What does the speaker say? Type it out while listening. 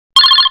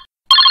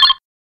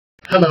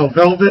Hello,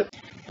 Velvet.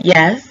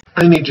 Yes.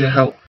 I need your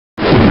help.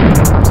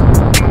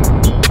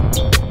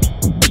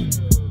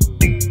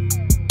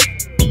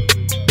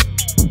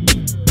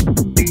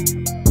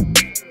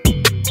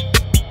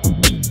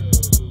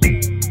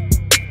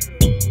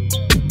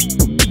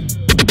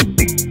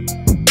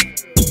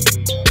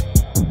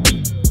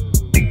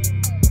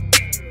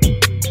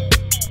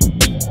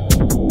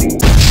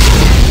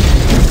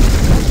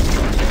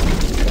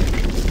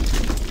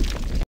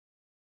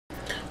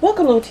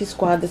 Welcome OT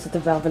Squad, this is the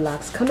Velvet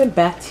Locks coming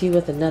back to you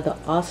with another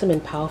awesome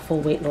and powerful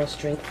weight loss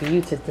drink for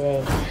you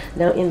today.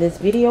 Now in this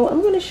video,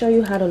 I'm going to show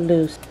you how to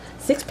lose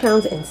 6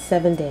 pounds in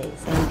 7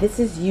 days. And this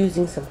is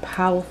using some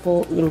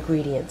powerful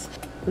ingredients.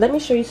 Let me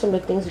show you some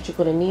of the things that you're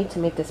going to need to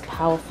make this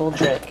powerful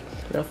drink.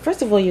 Now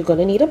first of all, you're going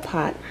to need a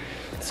pot.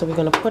 So we're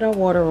going to put our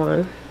water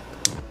on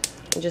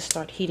and just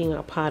start heating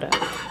our pot up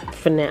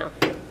for now.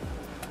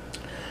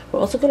 We're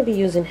also going to be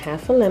using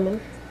half a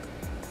lemon,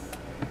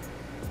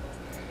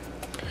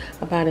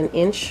 about an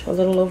inch, a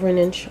little over an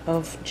inch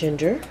of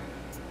ginger,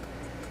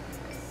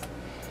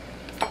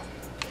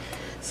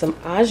 some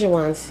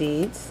Ajwain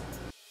seeds.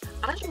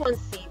 Ajwain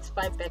seeds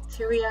fight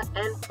bacteria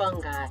and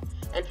fungi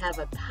and have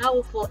a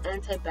powerful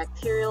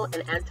antibacterial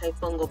and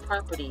antifungal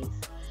properties.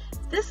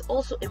 This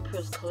also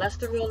improves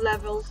cholesterol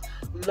levels,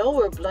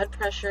 lower blood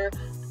pressure,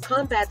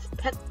 combats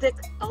peptic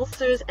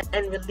ulcers,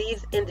 and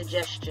relieves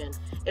indigestion.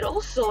 It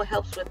also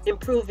helps with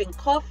improving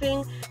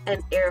coughing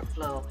and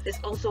airflow. This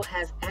also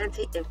has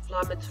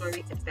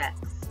anti-inflammatory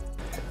effects.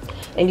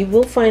 And you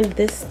will find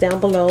this down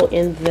below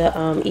in the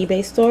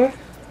eBay store.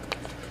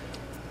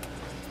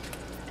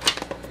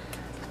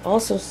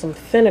 Also some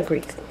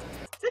fenugreek.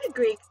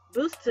 Fenugreek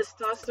boosts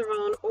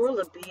testosterone or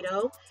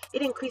libido.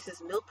 It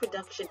increases milk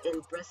production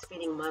in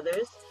breastfeeding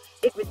mothers.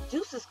 It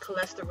reduces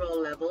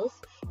cholesterol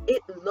levels.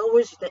 It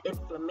lowers the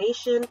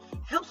inflammation,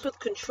 helps with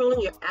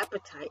controlling your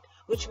appetite,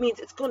 which means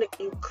it's going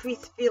to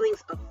increase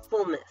feelings of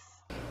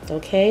fullness.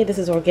 Okay, this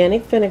is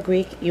organic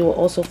fenugreek. You will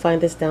also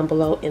find this down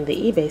below in the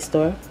eBay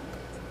store,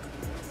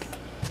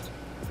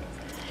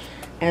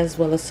 as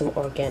well as some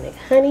organic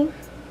honey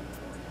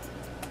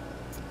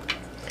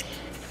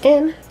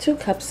and 2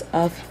 cups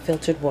of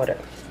filtered water.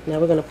 Now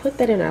we're going to put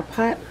that in our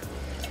pot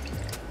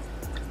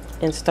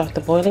and start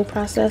the boiling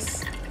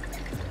process.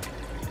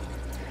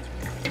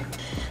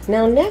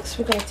 Now next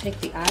we're going to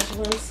take the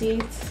Ajwain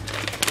seeds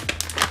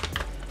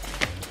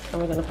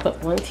and we're going to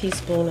put 1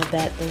 teaspoon of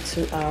that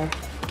into our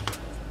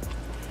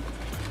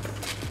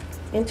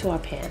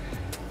pan.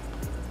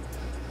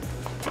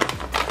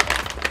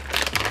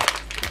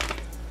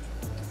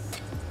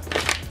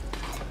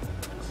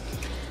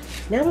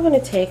 Now we're going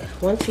to take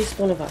 1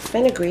 teaspoon of our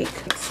fenugreek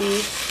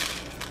seeds.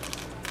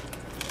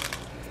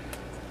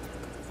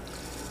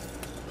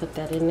 Put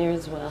that in there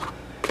as well.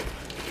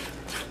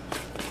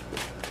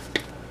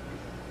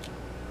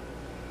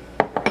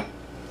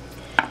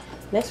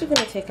 Next we're going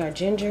to take our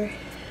ginger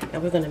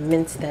and we're going to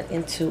mince that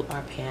into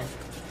our pan.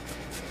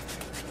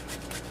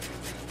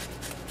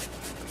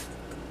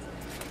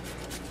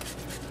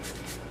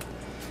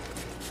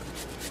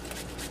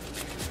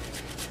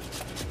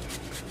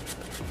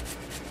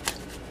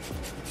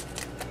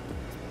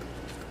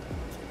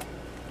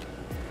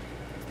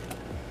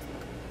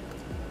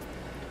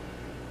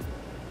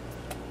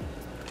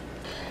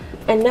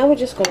 And now we're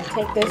just going to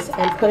take this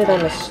and put it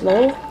on a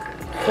slow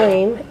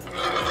flame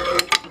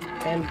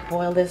and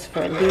boil this for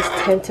at least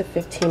 10 to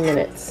 15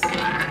 minutes.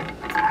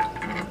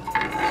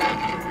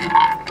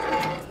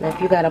 Now if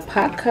you got a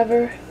pot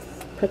cover,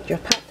 put your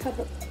pot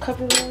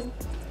cover on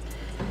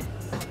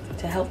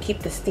to help keep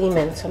the steam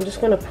in. So I'm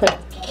just going to put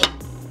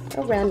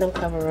a random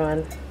cover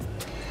on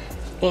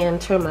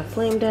and turn my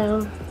flame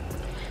down,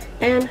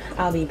 and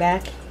I'll be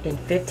back in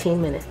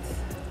 15 minutes.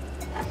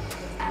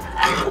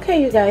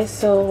 Okay you guys,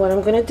 so what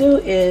I'm going to do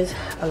is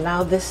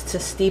allow this to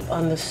steep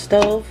on the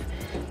stove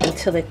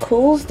until it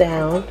cools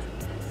down,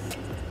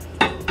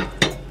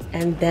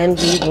 and then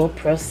we will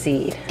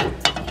proceed.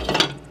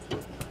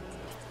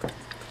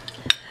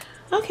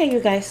 Okay you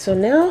guys, so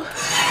now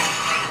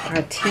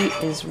our tea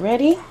is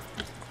ready,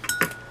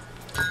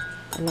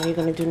 and what you're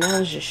going to do now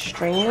is just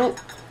strain it.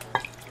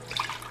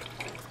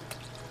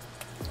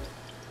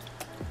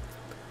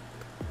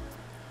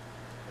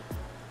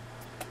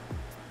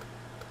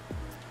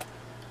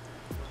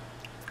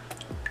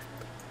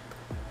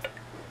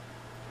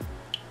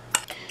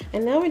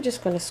 And now we're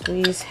just going to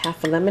squeeze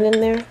half a lemon in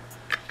there.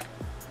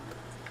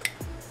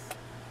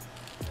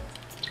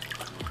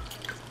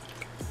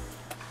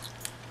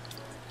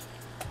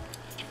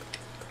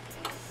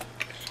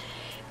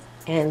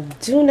 And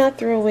do not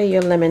throw away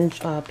your lemon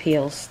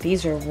peels.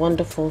 These are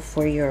wonderful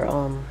for your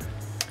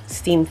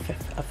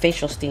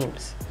facial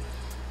steams.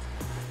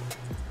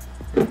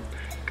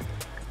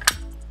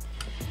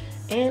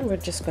 And we're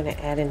just going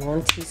to add in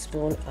 1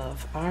 teaspoon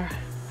of our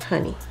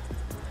honey,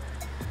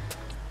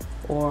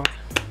 or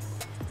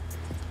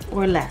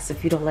less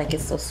if you don't like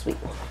it so sweet.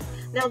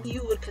 Now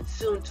you would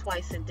consume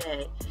twice a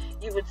day.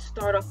 You would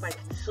start off by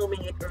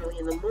consuming it early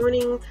in the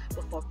morning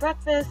before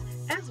breakfast,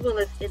 as well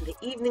as in the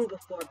evening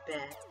before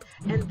bed.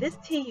 And this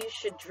tea you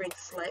should drink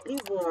slightly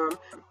warm,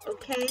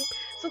 okay?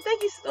 So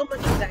thank you so much,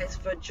 you guys,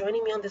 for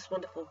joining me on this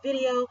wonderful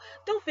video.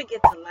 Don't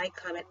forget to like,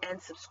 comment,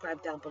 and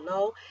subscribe down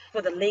below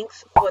for the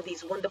links for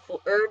these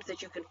wonderful herbs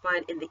that you can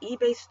find in the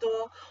eBay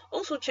store.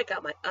 Also, check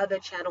out my other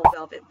channel,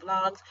 Velvet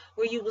Vlogs,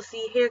 where you will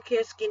see hair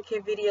care,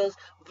 skincare videos,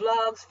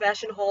 vlogs,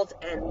 fashion hauls,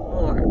 and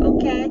more,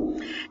 okay?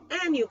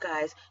 And you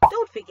guys,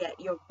 don't forget,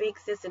 your big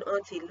sis and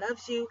auntie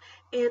loves you,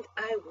 and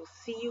I will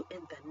see you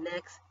in the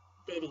next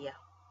video.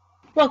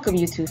 Welcome,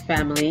 YouTube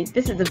family.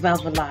 This is the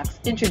Velvet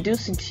Vlogs,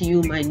 introducing to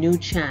you my new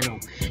channel.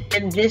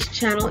 And this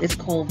channel is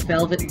called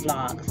Velvet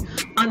Vlogs.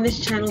 On this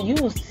channel, you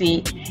will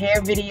see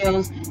hair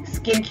videos,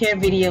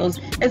 skincare videos,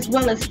 as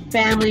well as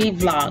family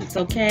vlogs,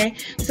 okay?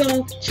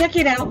 So check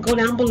it out, go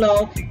down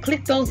below,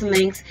 click those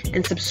links,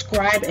 and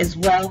subscribe as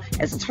well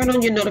as turn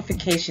on your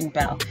notification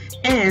bell.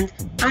 And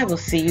I will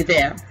see you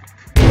there.